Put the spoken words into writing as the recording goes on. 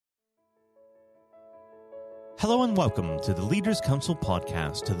Hello and welcome to the Leaders Council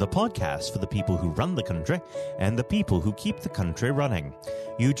podcast, the podcast for the people who run the country and the people who keep the country running.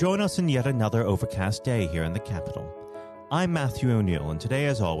 You join us in yet another overcast day here in the capital. I'm Matthew O'Neill, and today,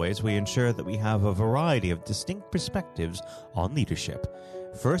 as always, we ensure that we have a variety of distinct perspectives on leadership.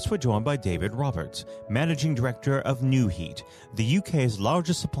 First, we're joined by David Roberts, Managing Director of New Heat, the UK's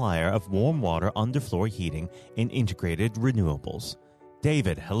largest supplier of warm water underfloor heating in integrated renewables.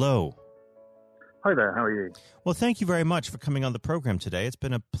 David, hello. Hi there, how are you? Well, thank you very much for coming on the program today. It's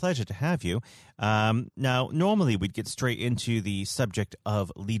been a pleasure to have you. Now, normally we'd get straight into the subject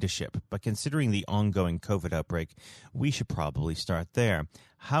of leadership, but considering the ongoing COVID outbreak, we should probably start there.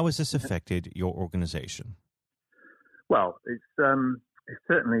 How has this affected your organization? Well, it's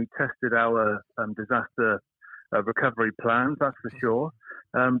certainly tested our disaster recovery plans, that's for sure.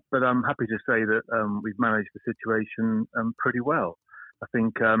 But I'm happy to say that we've managed the situation pretty well. I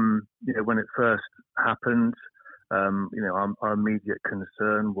think, when it first happened, our immediate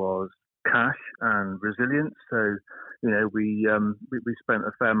concern was cash and resilience. So, we spent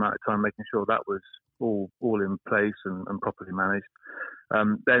a fair amount of time making sure that was all in place and properly managed.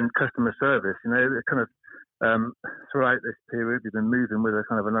 Then customer service, kind of throughout this period, we've been moving with a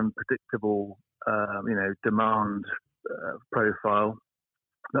kind of an unpredictable, demand profile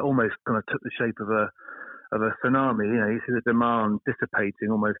that almost kind of took the shape of a tsunami. You see the demand dissipating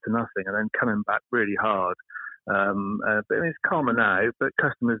almost to nothing and then coming back really hard. But it's calmer now, but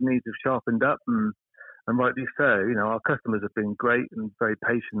customers' needs have sharpened up and rightly so. Our customers have been great and very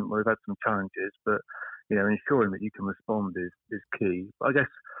patient. We've had some challenges, but, ensuring that you can respond is key. But I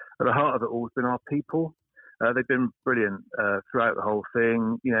guess at the heart of it all has been our people. They've been brilliant throughout the whole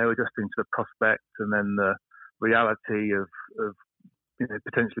thing, adjusting to the prospect and then the reality of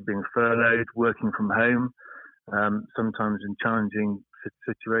potentially being furloughed, working from home, sometimes in challenging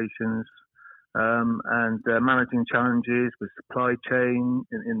situations, and managing challenges with supply chain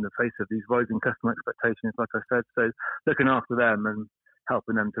in the face of these rising customer expectations, like I said. So looking after them and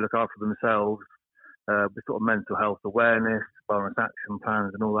helping them to look after themselves with sort of mental health awareness, wellness action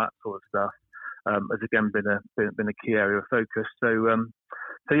plans and all that sort of stuff has again been a key area of focus. So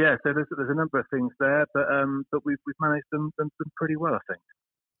there's a number of things there, but we've managed them pretty well, I think.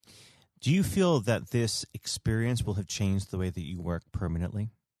 Do you feel that this experience will have changed the way that you work permanently?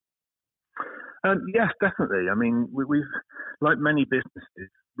 Yes, definitely. I mean, we've like many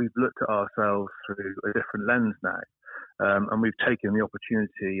businesses, we've looked at ourselves through a different lens now, and we've taken the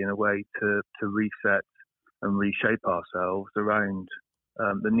opportunity in a way to reset and reshape ourselves around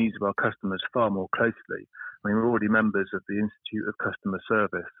the needs of our customers far more closely. I mean, we're already members of the Institute of Customer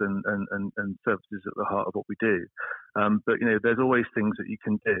Service and services at the heart of what we do. But, there's always things that you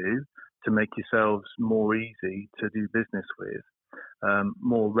can do to make yourselves more easy to do business with,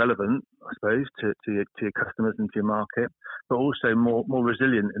 more relevant, I suppose, to your customers and to your market, but also more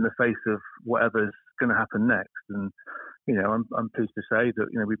resilient in the face of whatever's going to happen next. And, I'm pleased to say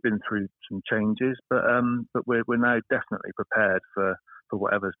that, we've been through some changes, but we're now definitely prepared for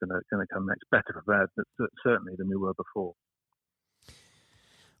whatever's going to come next, better prepared certainly than we were before.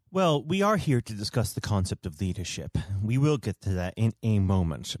 Well, we are here to discuss the concept of leadership. We will get to that in a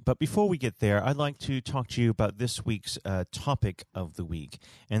moment. But before we get there, I'd like to talk to you about this week's topic of the week,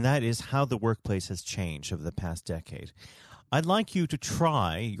 and that is how the workplace has changed over the past decade. I'd like you to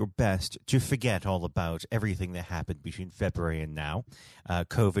try your best to forget all about everything that happened between February and now.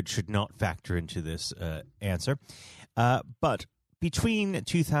 COVID should not factor into this answer. But between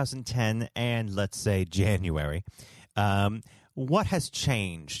 2010 and, let's say, January, what has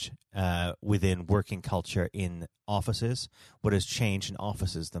changed within working culture in offices? What has changed in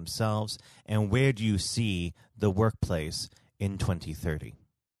offices themselves? And where do you see the workplace in 2030?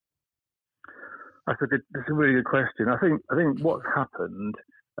 That's a really good question. I think what's happened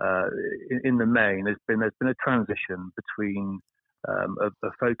in the main there's been a transition between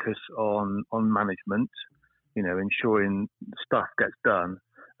a focus on management, ensuring stuff gets done,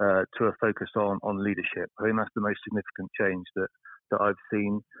 to a focus on leadership. I think that's the most significant change that I've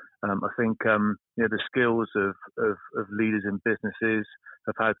seen. I think the skills of leaders in businesses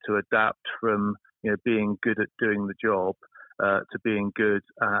have had to adapt from being good at doing the job to being good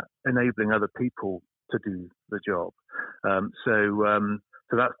at enabling other people to do the job.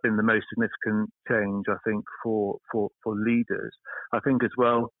 So that's been the most significant change, I think, for leaders. I think as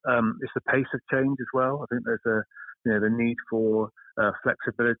well, it's the pace of change as well. I think there's the need for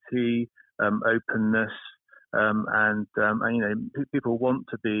flexibility, openness, and people want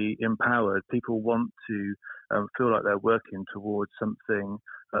to be empowered. People want to feel like they're working towards something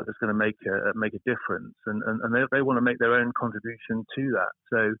that's going to make a difference, and they want to make their own contribution to that.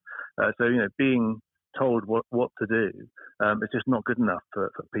 So being told what to do, it's just not good enough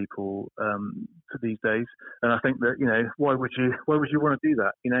for people for these days. And I think that why would you want to do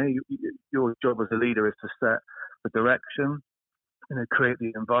that? Your job as a leader is to set the direction, create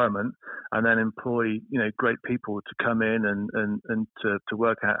the environment, and then employ great people to come in and to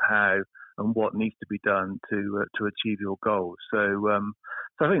work out how and what needs to be done to achieve your goals. So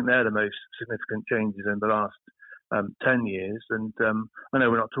I think they're the most significant changes in the last 10 years. And I know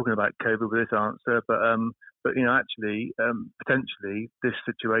we're not talking about COVID with this answer, but actually potentially this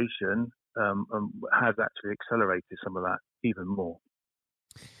situation has actually accelerated some of that even more.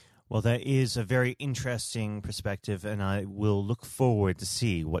 Well, that is a very interesting perspective, and I will look forward to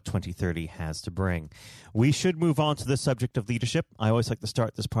see what 2030 has to bring. We should move on to the subject of leadership. I always like to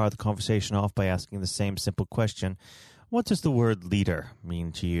start this part of the conversation off by asking the same simple question. What does the word leader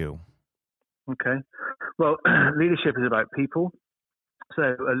mean to you? Okay. Well, leadership is about people. So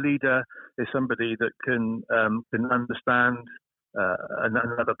a leader is somebody that can understand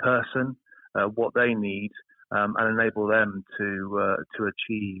another person, what they need, and enable them to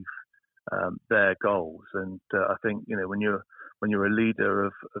achieve their goals. And I think when you're a leader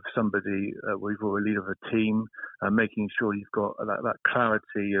of somebody, or you're a leader of a team, making sure you've got that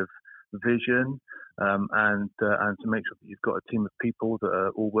clarity of vision, and to make sure that you've got a team of people that are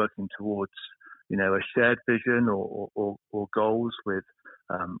all working towards a shared vision or goals with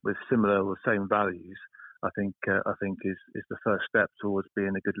similar or same values. I think is the first step towards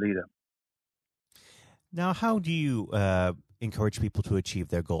being a good leader. Now, how do you encourage people to achieve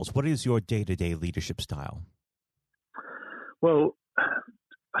their goals? What is your day-to-day leadership style? Well,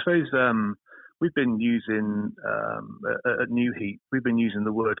 I suppose we've been using at New Heat. We've been using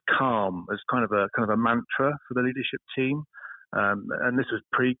the word calm as kind of a mantra for the leadership team, and this was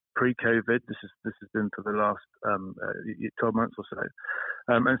pre-COVID. This has been for the last 12 months or so.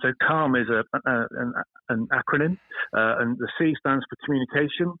 And so, calm is an acronym, and the C stands for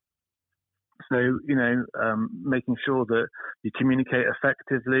communication. So, making sure that you communicate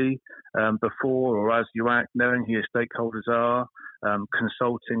effectively before or as you act, knowing who your stakeholders are,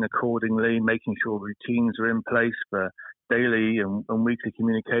 consulting accordingly, making sure routines are in place for daily and weekly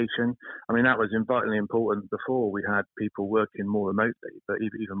communication. I mean, that was vitally important before we had people working more remotely, but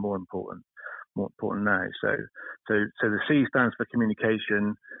even more important now. So the C stands for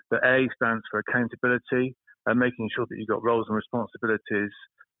communication. The A stands for accountability, and making sure that you've got roles and responsibilities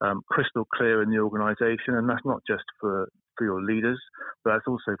crystal clear in the organisation, and that's not just for your leaders, but that's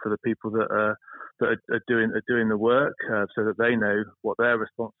also for the people that are doing the work, so that they know what they're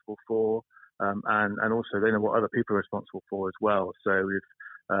responsible for, and also they know what other people are responsible for as well. So if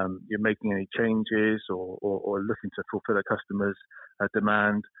you're making any changes or looking to fulfil a customer's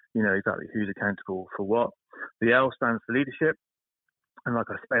demand, you know exactly who's accountable for what. The L stands for leadership. And like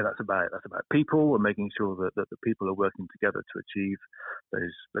I say, that's about people and making sure that the people are working together to achieve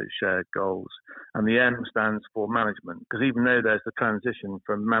those shared goals. And the M stands for management, because even though there's the transition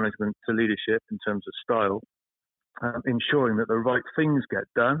from management to leadership in terms of style, ensuring that the right things get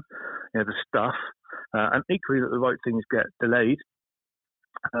done, the stuff, and equally that the right things get delayed,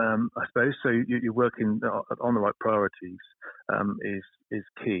 I suppose. So you're working on the right priorities is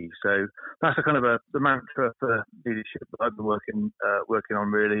key. So that's a kind of the mantra for leadership that I've been working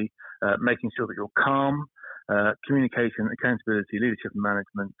on, really, making sure that you're calm, communication, accountability, leadership and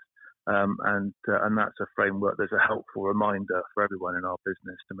management, and that's a framework. There's a helpful reminder for everyone in our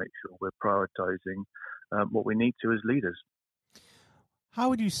business to make sure we're prioritizing what we need to as leaders. How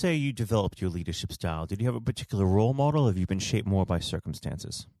would you say you developed your leadership style? Did you have a particular role model, or have you been shaped more by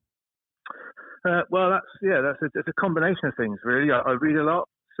circumstances? Well, it's a combination of things, really. I read a lot,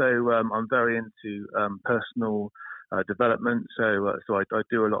 so I'm very into personal development. So I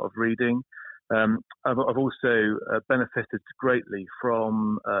do a lot of reading. I've also benefited greatly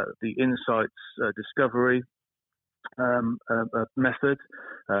from the insights discovery method.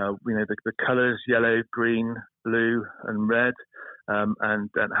 The colours yellow, green, blue, and red, and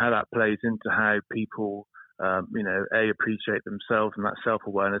how that plays into how people appreciate themselves and that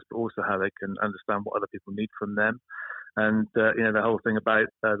self-awareness, but also how they can understand what other people need from them. And the whole thing about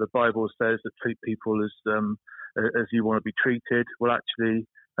the Bible says that treat people as you want to be treated. Well, actually,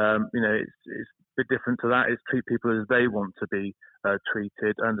 it's a bit different to that. It's treat people as they want to be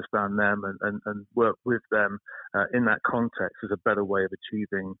treated, understand them, and work with them in that context is a better way of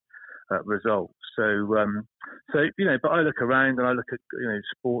achieving results. But I look around and I look at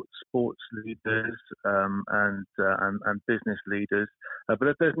sports leaders and business leaders, but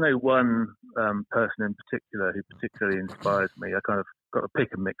if there's no one person in particular who particularly inspires me, I kind of got a pick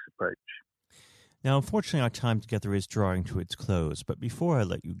and mix approach. Now, unfortunately, our time together is drawing to its close, but before I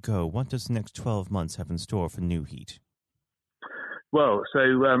let you go, what does the next 12 months have in store for New Heat? Well, so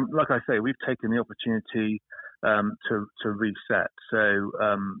like I say, we've taken the opportunity to reset. So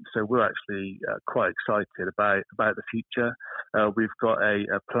we're actually quite excited about the future. We've got a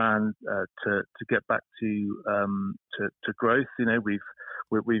plan to get back to growth. You know,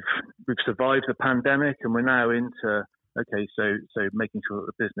 we've survived the pandemic, and we're now into so making sure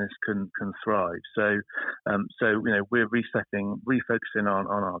that the business can thrive. So you know, we're refocusing on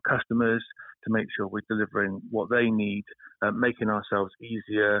our customers to make sure we're delivering what they need, making ourselves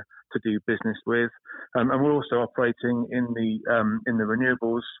easier to do business with, and we're also operating in the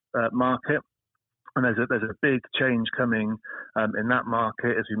renewables market. And there's a big change coming in that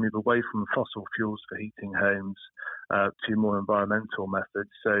market as we move away from fossil fuels for heating homes to more environmental methods.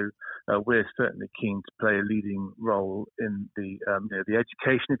 So we're certainly keen to play a leading role in the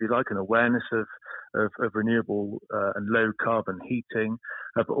education, if you like, and awareness of renewable and low carbon heating,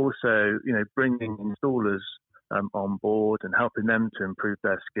 but also bringing installers on board and helping them to improve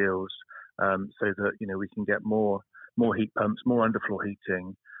their skills so that we can get more heat pumps, more underfloor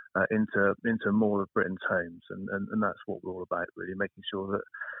heating into more of Britain's homes, and that's what we're all about, really, making sure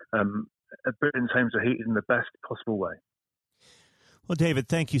that Britain's homes are heated in the best possible way. Well, David,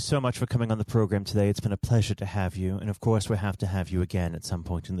 thank you so much for coming on the program today. It's been a pleasure to have you, and of course we'll have to have you again at some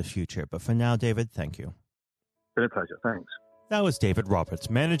point in the future. But for now, David, thank you. Been a pleasure. Thanks. That was David Roberts,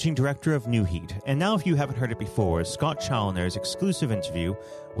 Managing Director of New Heat. And now, if you haven't heard it before, Scott Challoner's exclusive interview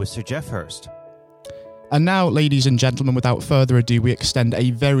with Sir Geoff Hurst. And now, ladies and gentlemen, without further ado, we extend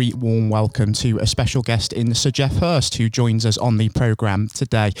a very warm welcome to a special guest in Sir Geoff Hurst, who joins us on the programme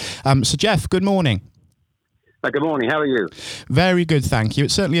today. Sir Geoff, good morning. Good morning. How are you? Very good, thank you.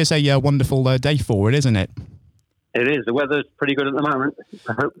 It certainly is a wonderful day forward, isn't it? It is. The weather's pretty good at the moment.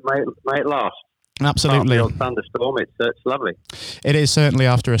 I hope may it last. Absolutely. After the thunderstorm, it's lovely. It is certainly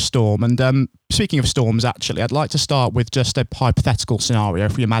after a storm. And speaking of storms, actually, I'd like to start with just a hypothetical scenario.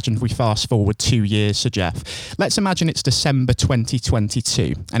 If we fast forward 2 years, Sir Geoff. Let's imagine it's December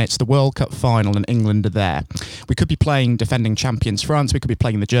 2022 and it's the World Cup final and England are there. We could be playing defending champions France, we could be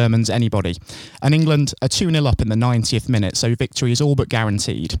playing the Germans, anybody. And England are 2-0 up in the 90th minute, so victory is all but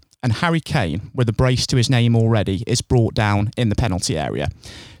guaranteed. And Harry Kane, with a brace to his name already, is brought down in the penalty area.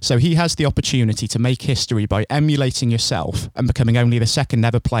 So he has the opportunity to make history by emulating yourself and becoming only the second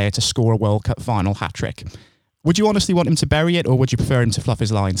ever player to score a World Cup final hat-trick. Would you honestly want him to bury it, or would you prefer him to fluff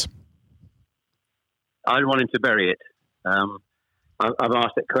his lines? I'd want him to bury it. I've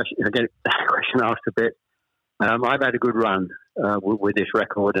asked that question. I get that question asked a bit. I've had a good run with this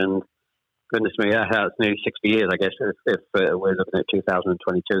record, and goodness me, it's nearly 60 years, I guess, if we're looking at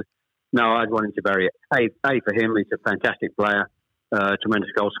 2022. No, I'd want him to bury it. A for him, he's a fantastic player, tremendous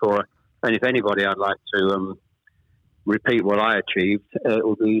goal scorer. And if anybody I'd like to repeat what I achieved, it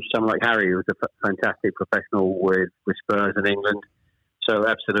would be someone like Harry, who was a fantastic professional with Spurs and England. So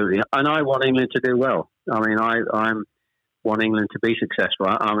absolutely. And I want England to do well. I mean, I want England to be successful.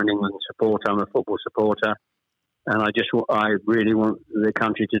 I'm an England supporter. I'm a football supporter. And I really want the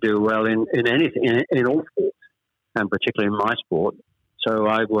country to do well in anything, in all sports, and particularly in my sport. So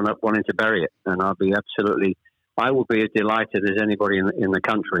I want him to bury it, and I will be as delighted as anybody in the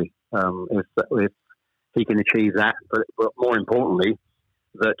country if he can achieve that. But more importantly,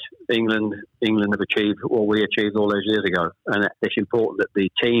 that England have achieved what we achieved all those years ago, and it's important that the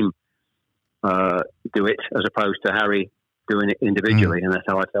team do it as opposed to Harry doing it individually. And that's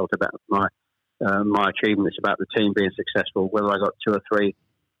how I felt about my achievement. It's about the team being successful. Whether I got 2 or 3,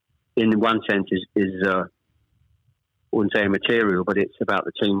 in one sense, is I wouldn't say immaterial, but it's about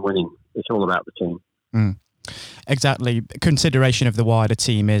the team winning. It's all about the team. Mm. Exactly. Consideration of the wider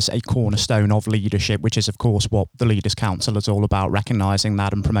team is a cornerstone of leadership, which is, of course, what the Leaders' Council is all about, recognising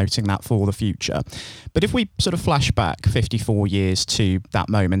that and promoting that for the future. But if we sort of flash back 54 years to that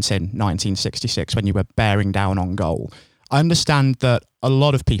moment in 1966 when you were bearing down on goal, I understand that a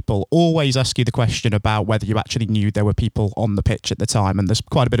lot of people always ask you the question about whether you actually knew there were people on the pitch at the time, and there's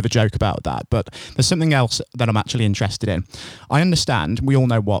quite a bit of a joke about that, but there's something else that I'm actually interested in. I understand, we all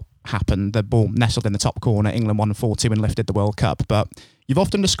know what happened, the ball nestled in the top corner, England won 4-2 and lifted the World Cup, but you've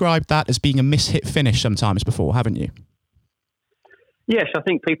often described that as being a mishit finish sometimes before, haven't you? Yes, I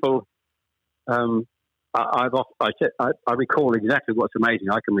think people... I recall exactly what's amazing.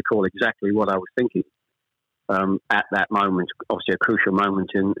 I can recall exactly what I was thinking at that moment, obviously a crucial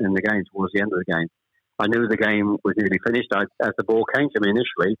moment in the game, towards the end of the game. I knew the game was nearly finished. As the ball came to me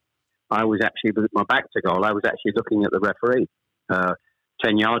initially, I was actually, with my back to goal, I was actually looking at the referee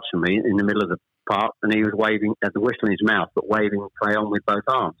 10 yards from me in the middle of the part, and he was waving at the whistle in his mouth, but waving play on with both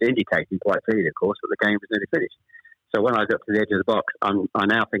arms, indicating quite clearly, of course, that the game was nearly finished. So when I got to the edge of the box, I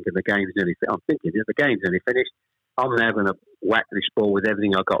now think of the game's nearly. I'm thinking if the game's nearly finished, I'm now going to whack this ball with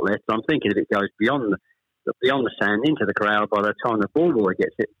everything I've got left. I'm thinking if it goes beyond the sand into the crowd, by the time the ball boy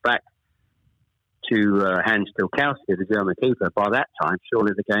gets it back to Hans Stilkowski, the German keeper, by that time,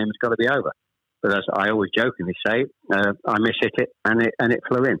 surely the game has got to be over. But as I always jokingly say, I mishit it and it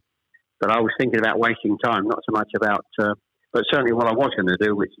flew in. But I was thinking about wasting time, not so much about. But certainly, what I was going to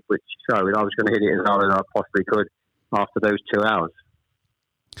do, which showed, I was going to hit it as hard as I possibly could after those 2 hours.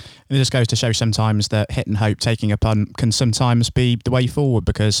 It just goes to show sometimes that hit and hope, taking a punt, can sometimes be the way forward,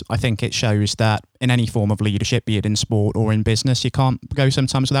 because I think it shows that in any form of leadership, be it in sport or in business, you can't go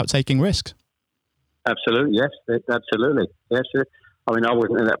sometimes without taking risks. Absolutely, yes, absolutely, yes. I mean, I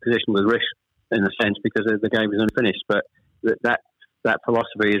wasn't in that position with risk in a sense because the game was unfinished, but that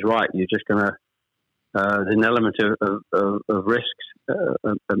philosophy is right. You're just going to. There's an element of risks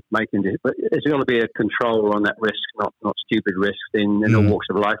making it, but there's got to be a control on that risk, not stupid risks in all walks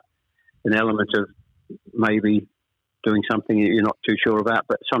of life. An element of maybe doing something you're not too sure about,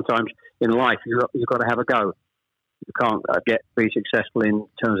 but sometimes in life you've got to have a go. You can't be successful in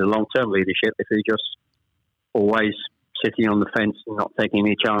terms of long-term leadership if you're just always sitting on the fence and not taking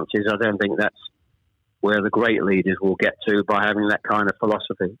any chances. I don't think that's where the great leaders will get to by having that kind of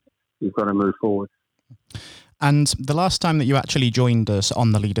philosophy. You've got to move forward. And the last time that you actually joined us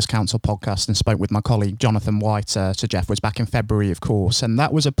on the Leaders Council podcast and spoke with my colleague Jonathan White, Sir Jeff, was back in February, of course. And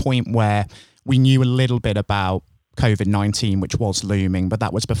that was a point where we knew a little bit about COVID-19, which was looming, but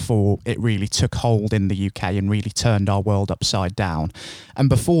that was before it really took hold in the UK and really turned our world upside down. And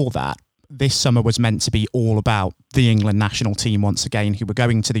before that, this summer was meant to be all about the England national team once again, who were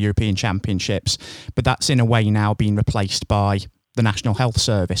going to the European Championships. But that's in a way now been replaced by the National Health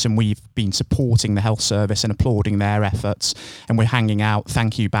Service, and we've been supporting the health service and applauding their efforts, and we're hanging out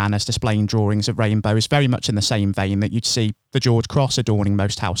thank you banners displaying drawings of rainbows, very much in the same vein that you'd see the George Cross adorning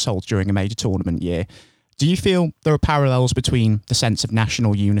most households during a major tournament year. Do you feel there are parallels between the sense of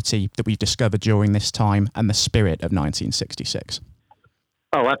national unity that we've discovered during this time and the spirit of 1966?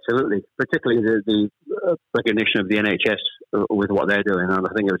 Oh, absolutely, particularly the recognition of the NHS with what they're doing, and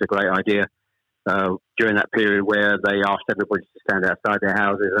I think it was a great idea. During that period where they asked everybody to stand outside their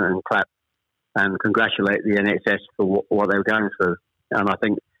houses and clap and congratulate the NHS for what they were going through. And I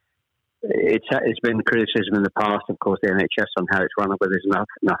think it's been criticism in the past, of course, the NHS on how it's run, whether there's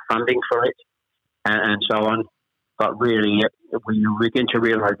enough funding for it and so on. But really, we begin to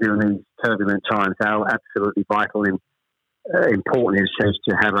realise during these turbulent times how absolutely vital and important it is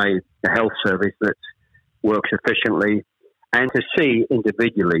to have a health service that works efficiently, and to see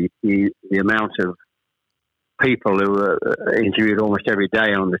individually the amount of people who are interviewed almost every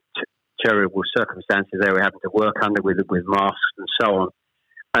day on the terrible circumstances they were having to work under with masks and so on.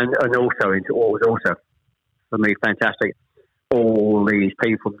 And also into what was also, for me, fantastic, all these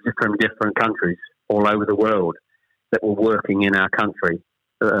people from different countries all over the world that were working in our country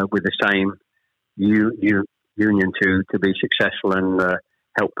with the same union to be successful and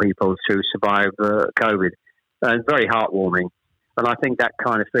help people to survive COVID. And very heartwarming. And I think that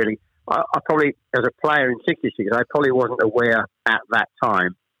kind of feeling, I probably, as a player in 66, I probably wasn't aware at that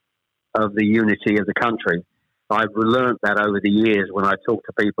time of the unity of the country. I've learned that over the years when I talk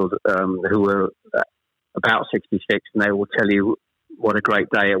to people who were about 66, and they will tell you what a great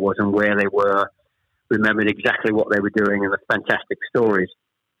day it was and where they were, remembered exactly what they were doing and the fantastic stories.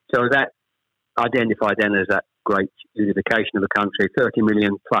 So that identified then as that great unification of the country. 30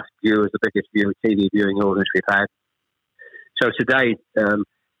 million plus viewers, the biggest TV viewing audience we've had. So today,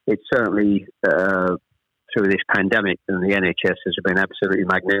 it's certainly through this pandemic, and the NHS has been absolutely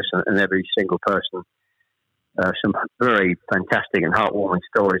magnificent, and every single person, some very fantastic and heartwarming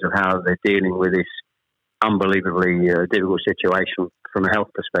stories of how they're dealing with this unbelievably difficult situation from a health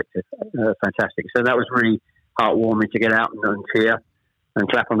perspective. Fantastic. So that was really heartwarming to get out and cheer and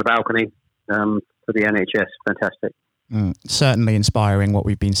clap on the balcony for the NHS. Fantastic. Certainly inspiring what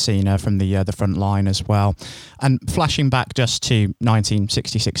we've been seeing from the front line as well. And flashing back just to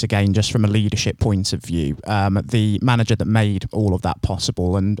 1966 again, just from a leadership point of view, the manager that made all of that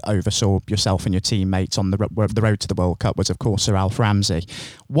possible and oversaw yourself and your teammates on the road to the World Cup was, of course, Sir Alf Ramsey.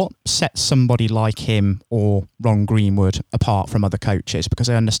 What sets somebody like him or Ron Greenwood apart from other coaches? Because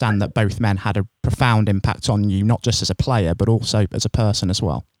I understand that both men had a profound impact on you, not just as a player, but also as a person as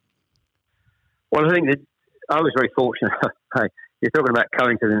well. Well, I think that I was very fortunate. You're talking about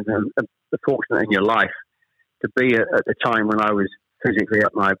coincidence and the fortunate in your life to be at the time when I was physically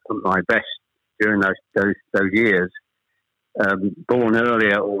at my best during those years. born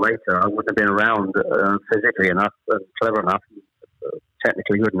earlier or later, I wouldn't have been around physically enough, clever enough,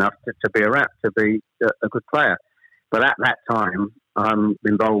 technically good enough to be a good player. But at that time, I'm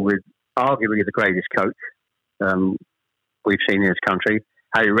involved with arguably the greatest coach we've seen in this country.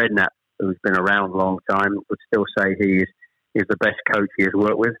 Harry Redknapp, who's been around a long time, would still say he is the best coach he has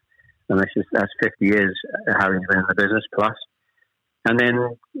worked with. And that's 50 years Harry's been in the business plus. And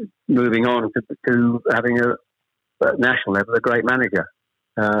then moving on to having a national level, a great manager.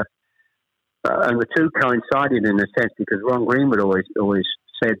 And the two coincided in a sense because Ron Greenwood always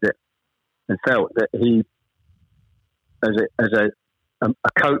said that and felt that he, as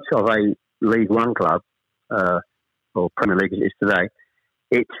a coach of a League One club, or Premier League as it is today,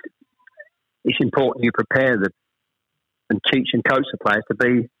 it's important you prepare and teach and coach the players to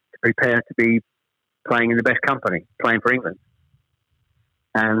be prepared to be playing in the best company, playing for England.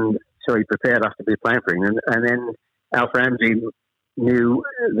 And so he prepared us to be playing for England. And then Alf Ramsey knew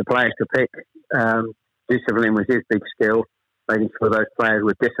the players to pick. Discipline was his big skill, making sure those players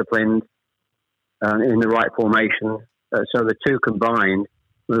were disciplined in the right formation. So the two combined,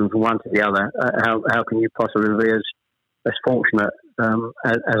 moving from one to the other, how can you possibly be as fortunate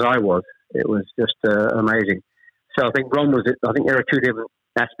as I was? It was just amazing. So I think I think there are two different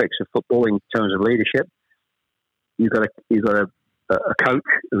aspects of football in terms of leadership. You've got a coach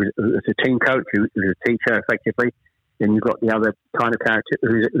who's a team coach who's a teacher effectively. Then you've got the other kind of character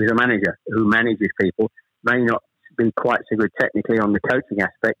who's a manager who manages people. May not be quite so good technically on the coaching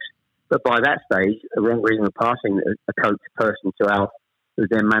aspects, but by that stage, Ron Greenwood passing a coach person to Alf, who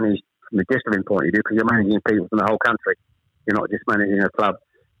then managed from a discipline point of view, because you're managing people from the whole country. You're not just managing a club.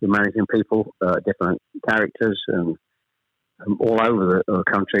 You're managing people, different characters, and all over the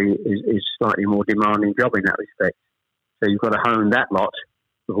country is slightly more demanding job in that respect. So you've got to hone that lot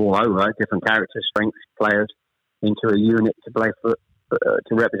of all over, different characters, strengths, players, into a unit to play for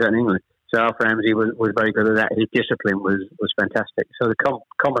to represent England. So Alf Ramsey was very good at that. His discipline was fantastic. So the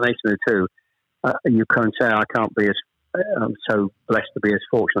combination of the two, you can say I can't be I'm so blessed to be as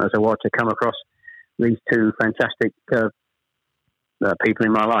fortunate as I was to come across these two fantastic people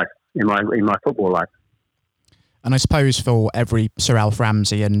in my life, in my football life. And I suppose for every Sir Alf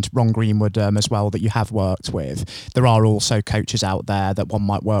Ramsey and Ron Greenwood as well that you have worked with, there are also coaches out there that one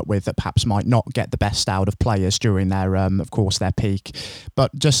might work with that perhaps might not get the best out of players during their, of course, their peak.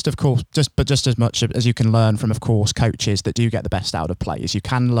 But just as much as you can learn from, of course, coaches that do get the best out of players, you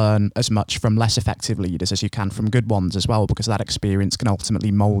can learn as much from less effective leaders as you can from good ones as well, because that experience can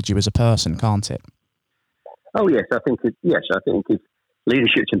ultimately mould you as a person, can't it? Oh yes, I think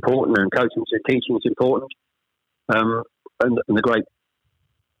leadership's important and coaching and teaching is important. And the great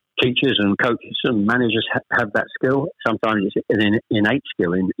teachers and coaches and managers have that skill. Sometimes it's an innate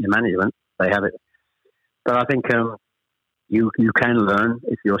skill in management. They have it. But I think you can learn,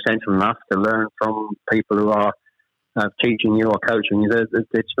 if you're sensible enough, to learn from people who are teaching you or coaching you.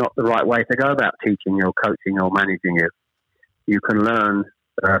 It's not the right way to go about teaching you or coaching or managing you. You can learn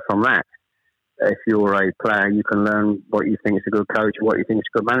from that. If you're a player, you can learn what you think is a good coach or what you think is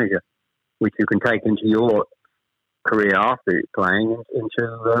a good manager, which you can take into your career after playing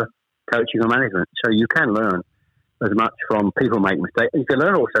into coaching or management. So you can learn as much from people make mistakes. You can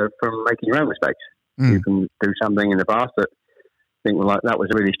learn also from making your own mistakes. You can do something in the past that think, well, that was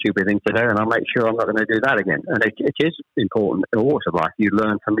a really stupid thing to do, and I'll make sure I'm not going to do that again. And it is important in all sorts of life. You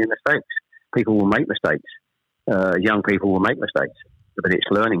learn from your mistakes. People will make mistakes. Young people will make mistakes. But it's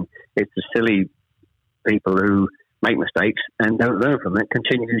learning. It's the silly people who make mistakes and don't learn from it,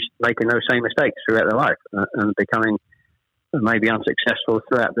 continues making those same mistakes throughout their life and becoming maybe unsuccessful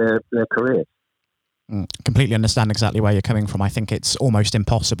throughout their careers. Completely understand exactly where you're coming from. I think it's almost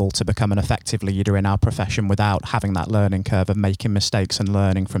impossible to become an effective leader in our profession without having that learning curve of making mistakes and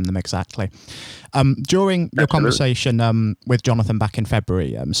learning from them exactly. During your conversation with Jonathan back in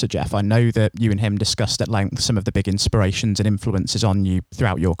February, Sir Jeff, I know that you and him discussed at length some of the big inspirations and influences on you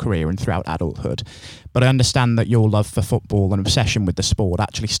throughout your career and throughout adulthood. But I understand that your love for football and obsession with the sport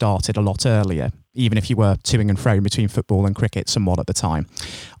actually started a lot earlier, even if you were toing and fro between football and cricket somewhat at the time.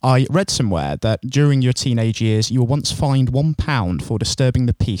 I read somewhere that during your teenage years, you were once fined £1 for disturbing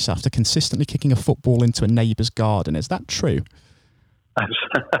the peace after consistently kicking a football into a neighbour's garden. Is that true?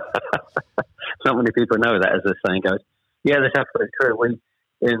 Not many people know that, as the saying goes. Yeah, that's absolutely true.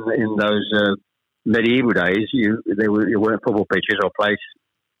 In those medieval days, you weren't football pitches or place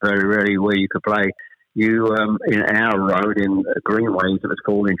very rarely where you could play. You in our road in Greenways, it was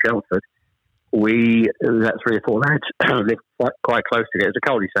called in Chelmsford. We that 3 or 4 lads lived quite close to it. It's a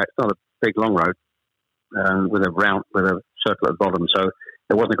cul-de-sac. It's not a big long road with a circle at the bottom. So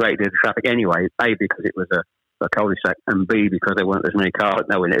there wasn't a great deal of traffic anyway. A, because it was a cul-de-sac, and B, because there weren't as many cars.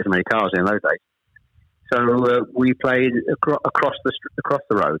 No, we didn't have as many cars in those days. So we played across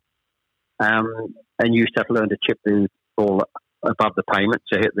the road, and you used to have to learn to chip the ball above the pavement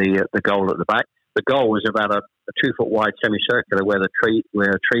to hit the goal at the back. The goal was about a 2 foot wide semicircular where a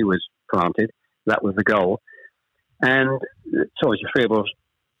tree was planted. That was the goal, and so obviously 3 of us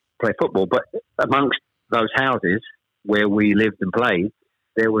play football. But amongst those houses where we lived and played,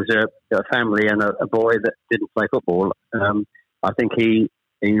 there was a family and a boy that didn't play football. I think he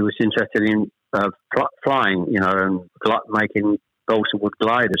was interested in flying, and making balsa wood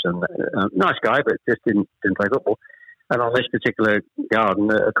gliders. And nice guy, but just didn't play football. And on this particular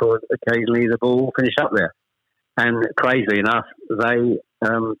garden, of course, occasionally the ball finished up there. And crazily enough, they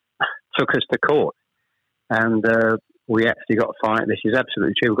took us to court, and we actually got fined. This is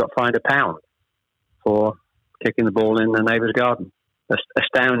absolutely true. We got fined £1 for kicking the ball in the neighbour's garden.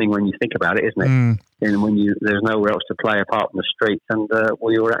 Astounding when you think about it, isn't it? And when there's nowhere else to play apart from the street, and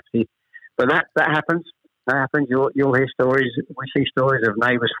we were actually. But that happens. That happens. You'll hear stories. We see stories of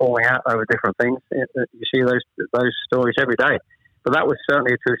neighbours falling out over different things. You see those stories every day. But that was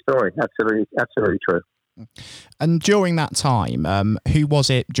certainly a true story. Absolutely true. And during that time, who was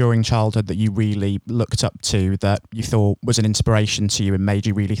it during childhood that you really looked up to, that you thought was an inspiration to you and made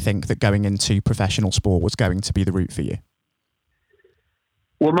you really think that going into professional sport was going to be the route for you?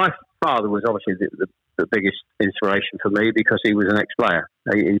 Well, my father was obviously the biggest inspiration for me because he was an ex-player.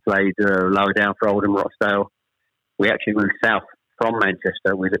 He played lower down for Oldham, Rochdale. We actually moved south from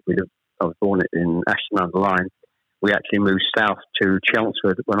Manchester. I was born in Ashton-under-Lyne. We actually moved south to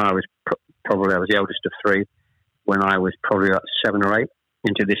Chelmsford when I was I was the eldest of 3, when I was probably about 7 or 8,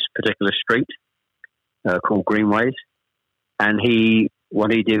 into this particular street called Greenways. And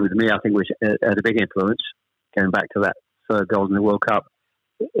what he did with me, I think, was had a big influence, going back to that third goal in the World Cup,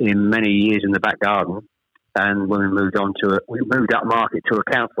 in many years in the back garden. And when we moved up market to a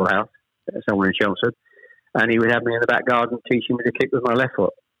council house, somewhere in Chelmsford, and he would have me in the back garden teaching me to kick with my left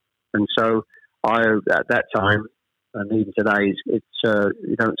foot. And so at that time, and even today,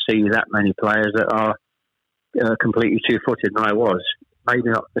 you don't see that many players that are completely two-footed, and I was. Maybe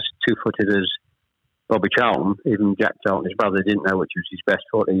not as two-footed as Bobby Charlton. Even Jack Charlton, his brother, didn't know which was his best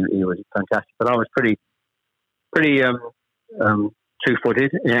foot. He was fantastic. But I was pretty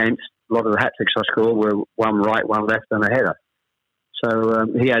two-footed, and a lot of the hat-tricks I scored were one right, one left, and a header. So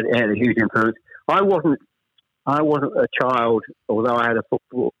he had a huge influence. I wasn't a child, although I had a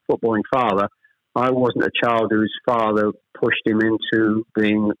footballing father. I wasn't a child whose father pushed him into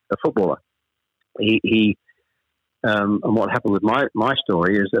being a footballer. And what happened with my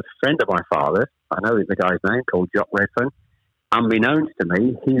story is a friend of my father, I know the guy's name, called Jock Redfern, unbeknownst to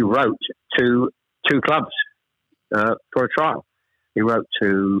me, he wrote to 2 clubs for a trial. He wrote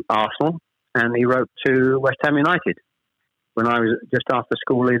to Arsenal and he wrote to West Ham United when I was just after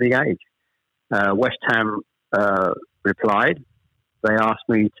school leaving age. West Ham replied. They asked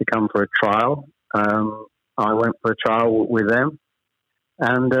me to come for a trial. I went for a trial with them,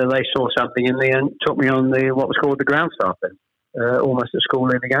 and they saw something in me and took me on what was called the ground staff then, almost at school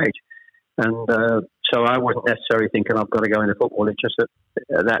leaving age. And so I wasn't necessarily thinking I've got to go into football. It's just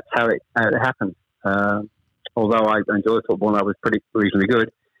that that's how it happened. Although I enjoyed football and I was pretty reasonably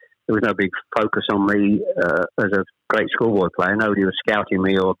good, there was no big focus on me as a great schoolboy player. Nobody was scouting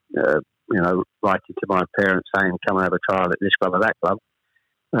me or writing to my parents saying, come and have a trial at this club or that club.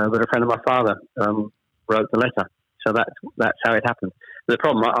 But a friend of my father wrote the letter. So that's how it happened. The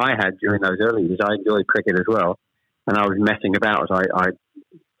problem I had during those early years, I enjoyed cricket as well, and I was messing about, as I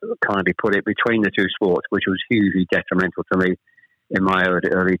kindly put it, between the 2 sports, which was hugely detrimental to me in my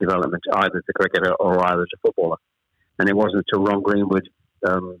early development, either as a cricketer or either as a footballer. And it wasn't until Ron Greenwood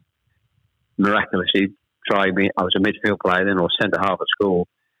miraculously tried me. I was a midfield player then, or centre half at school.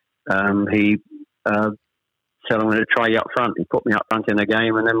 He said, I'm going to try you up front. He put me up front in a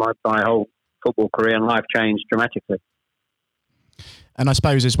game, and then my whole football career and life changed dramatically. And I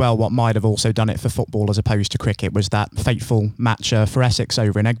suppose as well, what might have also done it for football as opposed to cricket was that fateful match for Essex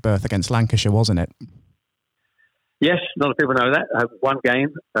over in Aigburth against Lancashire, wasn't it? Yes, a lot of people know that. One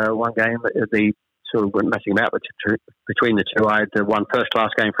game, the sort of weren't messing about, but between the two, I had one first-class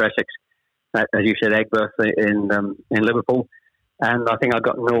game for Essex, as you said, Aigburth in Liverpool. And I think I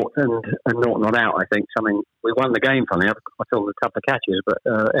got naught and naught not out, I think. We won the game, funny. I thought a couple of catches, but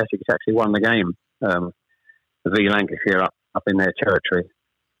Essex actually won the game, v Lancashire up in their territory.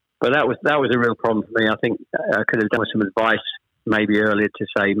 But that was a real problem for me. I think I could have done with some advice maybe earlier to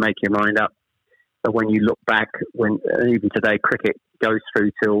say, make your mind up. But when you look back, even today, cricket goes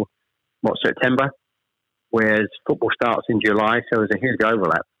through till, September, whereas football starts in July, so there's a huge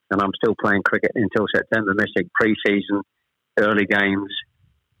overlap. and I'm still playing cricket until September, missing pre-season, early games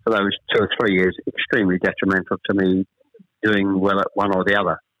for those 2 or 3 years, extremely detrimental to me doing well at one or the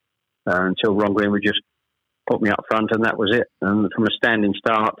other. Until Ron Green would just put me up front, and that was it. And from a standing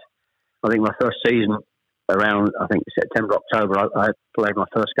start, I think my first season, around September, October, I played my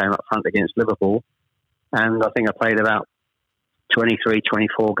first game up front against Liverpool, and I think I played about 23,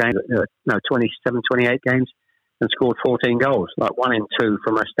 24 games, 27, 28 games, and scored 14 goals, like 1 in 2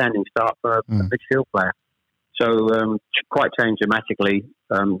 from a standing start for a midfield player. So quite changed dramatically.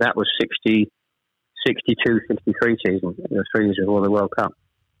 That was 60, 62, 63 season, 3 years before the World Cup.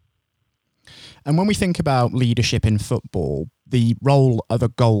 And when we think about leadership in football, the role of a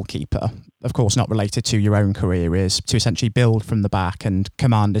goalkeeper, of course not related to your own career, is to essentially build from the back and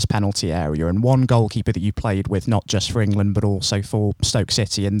command his penalty area. And one goalkeeper that you played with, not just for England, but also for Stoke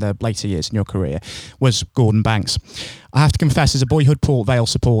City in the later years in your career, was Gordon Banks. I have to confess, as a boyhood Port Vale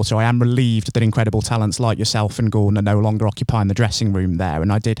supporter, I am relieved that incredible talents like yourself and Gordon are no longer occupying the dressing room there.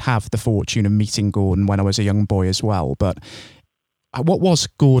 And I did have the fortune of meeting Gordon when I was a young boy as well. But what was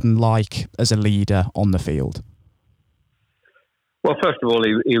Gordon like as a leader on the field? Well, first of all,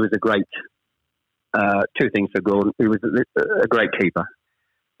 he was a great, 2 things for Gordon. He was a great keeper.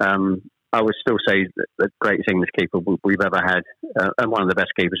 I would still say the greatest English keeper we've ever had, and one of the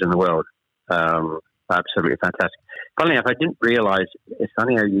best keepers in the world. Absolutely fantastic. Funnily enough, I didn't realise, it's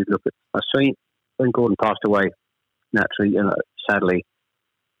funny how you look at, I see when Gordon passed away, naturally, sadly,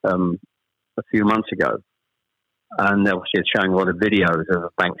 a few months ago, and obviously it's showing a lot of videos of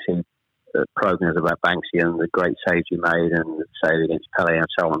Banksy, programs about Banksy and the great saves he made and the save against Pele and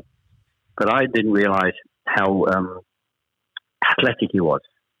so on. But I didn't realise how athletic he was,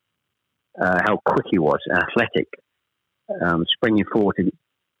 how quick he was, athletic, springing forward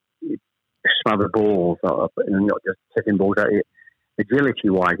to smother balls, and not just tipping balls out.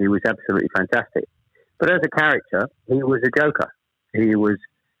 Agility-wise, he was absolutely fantastic. But as a character, he was a joker. He was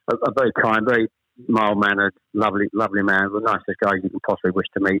a very kind, very mild-mannered, lovely man, the nicest guy you can possibly wish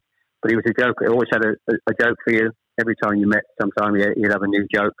to meet. But he was a joker. He always had a joke for you. Every time you met, sometime he'd have a new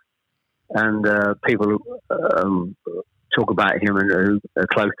joke. And people talk about him and who are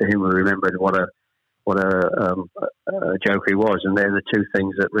close to him will remember what a joker he was. And they're the 2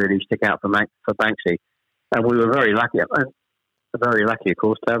 things that really stick out for Banksy. And we were very lucky, of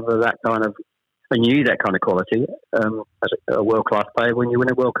course, to have that kind of, and you need that kind of quality as a world-class player. When you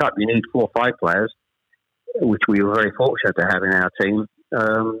win a World Cup, you need 4 or 5 players, which we were very fortunate to have in our team.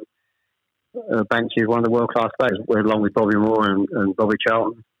 Banksy is one of the world-class players, along with Bobby Moore and Bobby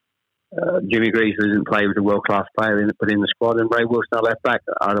Charlton. Jimmy Greaves, who didn't play, was a world-class player put in the squad, and Ray Wilson, our left back,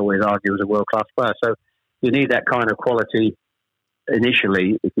 I'd always argue was a world-class player. So you need that kind of quality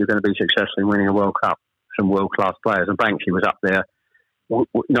initially if you're going to be successful in winning a World Cup, some world-class players. And Banksy was up there,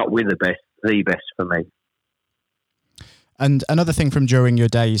 not with the best for me. And another thing from during your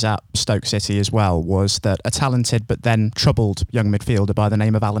days at Stoke City as well was that a talented but then troubled young midfielder by the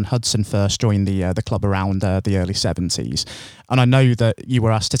name of Alan Hudson first joined the club around the early 70s. And I know that you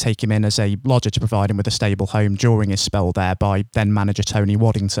were asked to take him in as a lodger to provide him with a stable home during his spell there by then manager Tony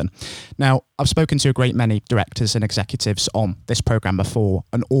Waddington. Now, I've spoken to a great many directors and executives on this programme before,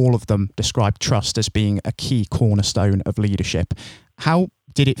 and all of them describe trust as being a key cornerstone of leadership. How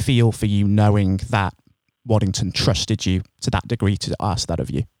did it feel for you knowing that Waddington trusted you to that degree to ask that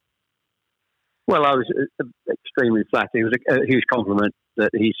of you? Well, I was extremely flattered. It was a huge compliment that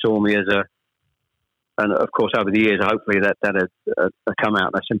he saw me as and of course over the years, hopefully that had come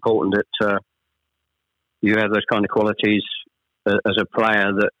out. That's important that you have those kind of qualities as a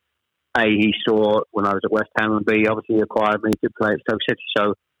player that A, he saw when I was at West Ham, and B, obviously he acquired me to play at Stoke City.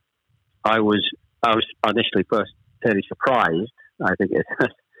 So I was initially first fairly surprised, I think it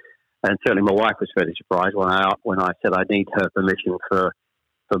and certainly my wife was fairly surprised when I said I need her permission for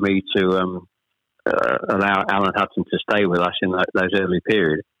me to allow Alan Hudson to stay with us in those early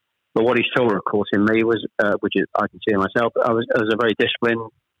periods. But what he saw, of course, in me was, which is, I can see in myself, I was a very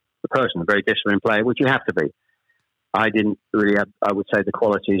disciplined person, a very disciplined player, which you have to be. I didn't really have, I would say, the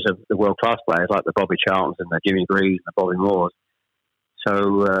qualities of the world-class players like the Bobby Charltons and the Jimmy Greaves and the Bobby Moores.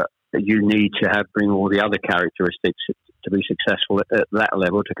 So you need to bring all the other characteristics to be successful at that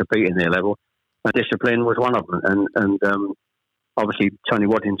level, to compete in their level. And discipline was one of them. And obviously Tony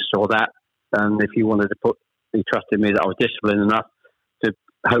Waddington saw that. And if he wanted to he trusted me that I was disciplined enough to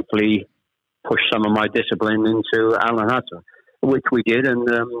hopefully push some of my discipline into Alan Hudson, which we did. And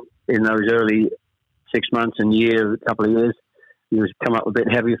in those early 6 months and couple of years, he was come up a bit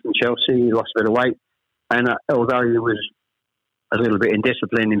heavy from Chelsea. He lost a bit of weight. And although he was a little bit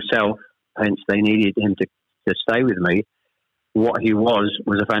indisciplined himself, hence they needed him to stay with me, what he was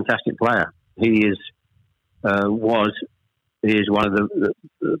a fantastic player. He is one of the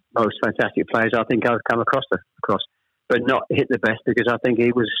most fantastic players I think I've come across, but not hit the best because I think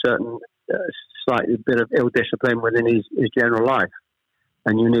he was certain slightly bit of ill discipline within his general life.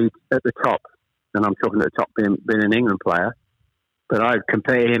 And you need at the top, and I'm talking at the top being an England player, but I'd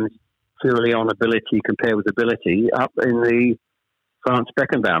compare him purely on ability compared with ability up in the France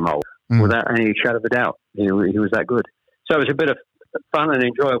Beckenbauer mould without any shadow of a doubt. He was that good. So it was a bit of fun and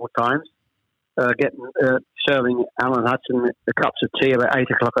enjoyable times. Serving Alan Hudson the cups of tea about 8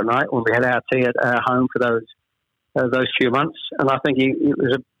 o'clock at night when we had our tea at our home for those few months. And I think it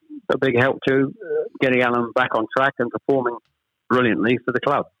was a big help to getting Alan back on track and performing brilliantly for the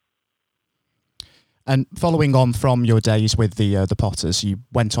club. And following on from your days with the Potters, you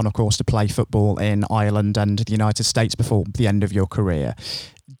went on, of course, to play football in Ireland and the United States before the end of your career.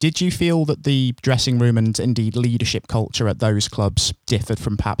 Did you feel that the dressing room and indeed leadership culture at those clubs differed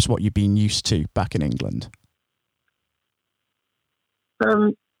from perhaps what you've been used to back in England?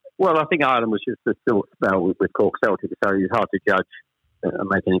 Well, I think Ireland was just a still spell with Cork Celtic, so it's hard to judge and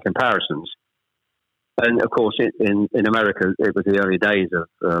make any comparisons. And of course, in America, it was the early days of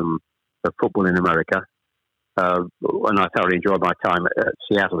football in America, and I thoroughly enjoyed my time at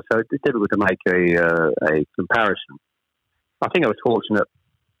Seattle. So it's difficult to make a comparison. I think I was fortunate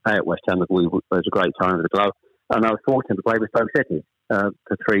at West Ham. It was a great time at the club, and I was fortunate to play with Stoke City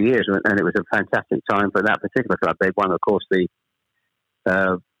for 3 years, and it was a fantastic time for that particular club. They won, of course, the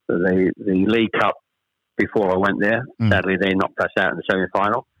League Cup before I went there. Sadly, they knocked us out in the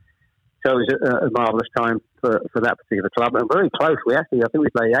semi-final. So it was a marvellous time for that particular club, and very close. I think we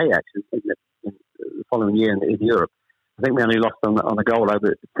played Ajax in the following year in Europe. I think we only lost on a goal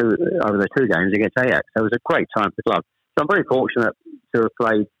over the 2 games against Ajax. So it was a great time for the club. So I'm very fortunate to have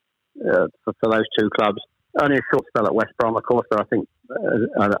played for those 2 clubs. Only a short spell at West Brom, of course, but I think,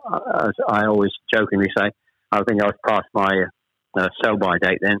 as I always jokingly say, I think I was past my sell-by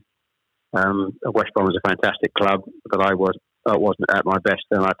date then. West Brom was a fantastic club, but I wasn't at my best,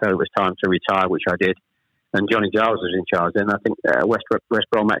 and I felt it was time to retire, which I did. And Johnny Giles was in charge then. I think West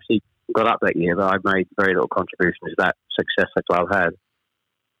Brom actually got up that year, but I made very little contribution to that success the club had.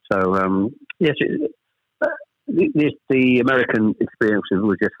 So, yes, the American experience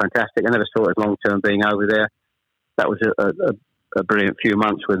was just fantastic. I never saw it as long-term being over there. That was a brilliant few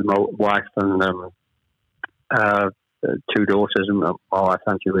months with my wife and 2 daughters, and my wife,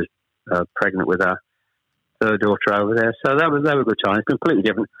 she was pregnant with her 3rd daughter over there. So they were good times. Completely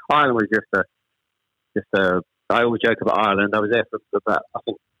different. Ireland was just I always joke about Ireland. I was there for about, I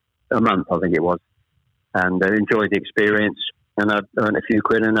think, a month, I think it was, and I enjoyed the experience, and I earned a few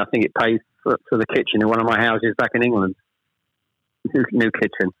quid, and I think it paid for the kitchen in one of my houses back in England. New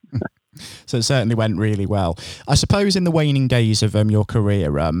kitchen. So it certainly went really well. I suppose in the waning days of your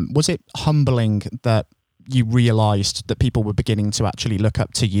career, was it humbling that you realised that people were beginning to actually look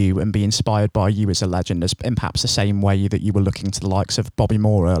up to you and be inspired by you as a legend, as in perhaps the same way that you were looking to the likes of Bobby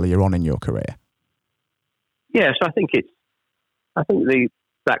Moore earlier on in your career? Yes, I think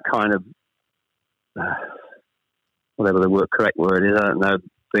that kind of whatever the correct word is, I don't know,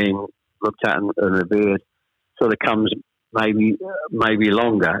 being looked at and revered sort of comes maybe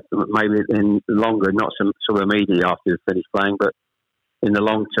longer, not some sort of immediately after you finish playing, but in the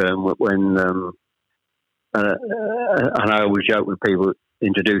long term when and I always joke when people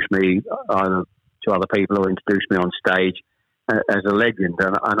introduce me either to other people or introduce me on stage as a legend,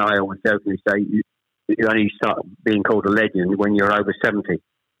 and I always jokingly say you only start being called a legend when you're over 70.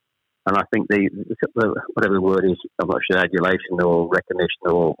 And I think the whatever the word is, I'm not sure, adulation or recognition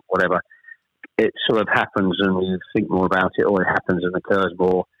or whatever, it sort of happens and you think more about it, or it happens and occurs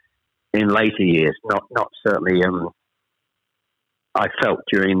more in later years. Not certainly. I felt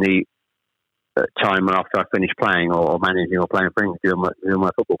during the time after I finished playing or managing or playing for England during my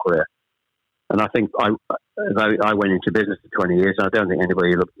football career. And I think I went into business for 20 years, and I don't think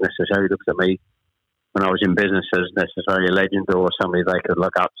anybody necessarily looks at me when I was in business as necessarily a legend or somebody they could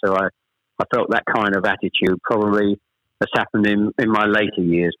look up to. I felt that kind of attitude probably has happened in my later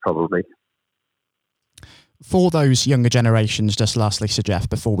years, probably. For those younger generations, just lastly, Sir Geoff,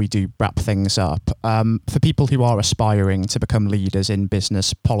 before we do wrap things up, for people who are aspiring to become leaders in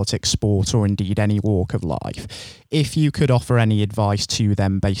business, politics, sport, or indeed any walk of life, if you could offer any advice to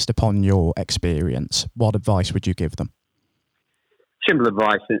them based upon your experience, what advice would you give them? Simple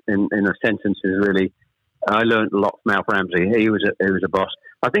advice in a sentence is really, I learned a lot from Alf Ramsey. He was a boss.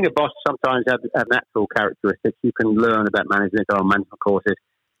 I think a boss sometimes have natural characteristics. You can learn about management on management courses,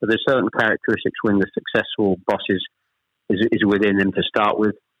 but there's certain characteristics when the successful boss is within them to start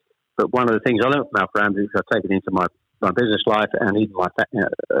with. But one of the things I learned from Alf Ramsey, because I've taken into my my business life and even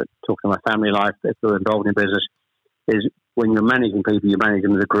talking to my family life, if they're involved in business, is when you're managing people, you manage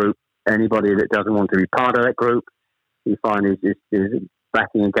them as a group. Anybody that doesn't want to be part of that group, you find is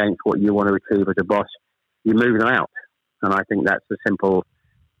backing against what you want to achieve as a boss, you move them out. And I think that's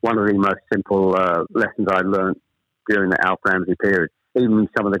one of the most simple lessons I learned during the Alf Ramsey period. Even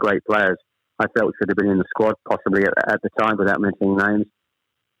some of the great players I felt should have been in the squad, possibly at the time, without mentioning names.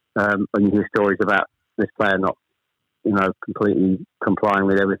 When you hear stories about this player not, completely complying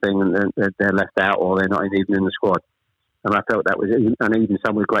with everything, and they're left out, or they're not even in the squad. And I felt that was, and even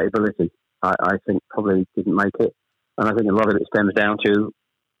some with great ability, I think probably didn't make it. And I think a lot of it stems down to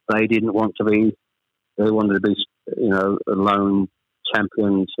they wanted to be, a lone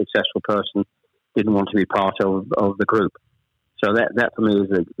champion, successful person, didn't want to be part of the group. So that for me is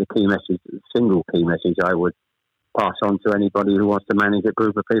the key message, the single key message I would pass on to anybody who wants to manage a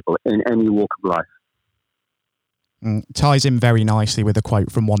group of people in any walk of life. Ties in very nicely with a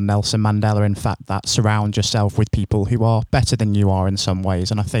quote from one Nelson Mandela, in fact, that surround yourself with people who are better than you are in some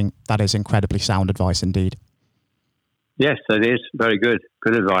ways. And I think that is incredibly sound advice indeed. Yes, it is. Very good.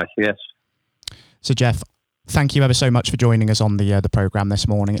 Good advice, yes. So, Jeff, thank you ever so much for joining us on the programme this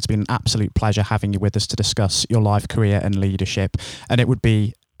morning. It's been an absolute pleasure having you with us to discuss your life, career and leadership. And it would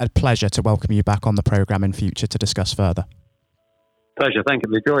be a pleasure to welcome you back on the programme in future to discuss further. Pleasure. Thank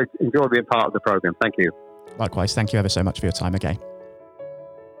you. Enjoy being part of the programme. Thank you. Likewise. Thank you ever so much for your time again.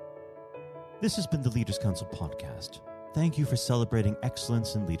 This has been the Leaders Council podcast. Thank you for celebrating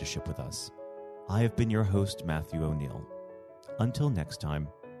excellence in leadership with us. I have been your host, Matthew O'Neill. Until next time,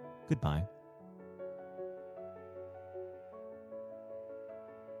 goodbye.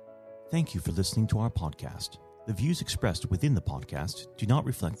 Thank you for listening to our podcast. The views expressed within the podcast do not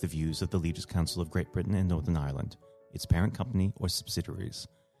reflect the views of the Leaders Council of Great Britain and Northern Ireland, its parent company or subsidiaries,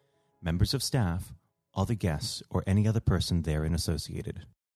 members of staff, other guests, or any other person therein associated.